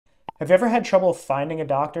Have you ever had trouble finding a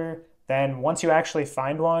doctor? Then once you actually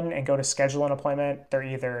find one and go to schedule an appointment, they're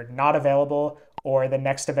either not available or the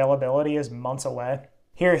next availability is months away.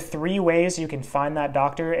 Here are 3 ways you can find that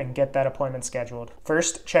doctor and get that appointment scheduled.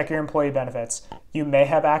 First, check your employee benefits. You may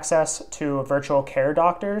have access to virtual care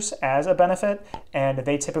doctors as a benefit, and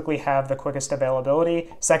they typically have the quickest availability.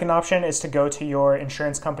 Second option is to go to your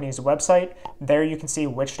insurance company's website. There you can see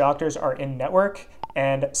which doctors are in network,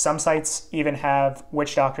 and some sites even have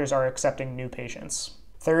which doctors are accepting new patients.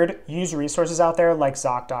 Third, use resources out there like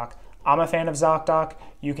ZocDoc. I'm a fan of ZocDoc.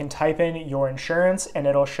 You can type in your insurance and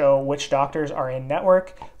it'll show which doctors are in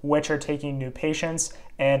network, which are taking new patients,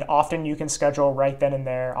 and often you can schedule right then and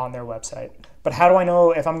there on their website. But how do I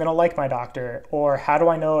know if I'm gonna like my doctor? Or how do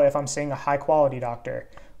I know if I'm seeing a high quality doctor?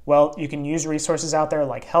 Well, you can use resources out there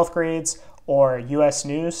like Healthgrades or US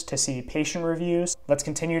News to see patient reviews. Let's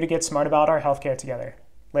continue to get smart about our healthcare together.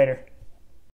 Later.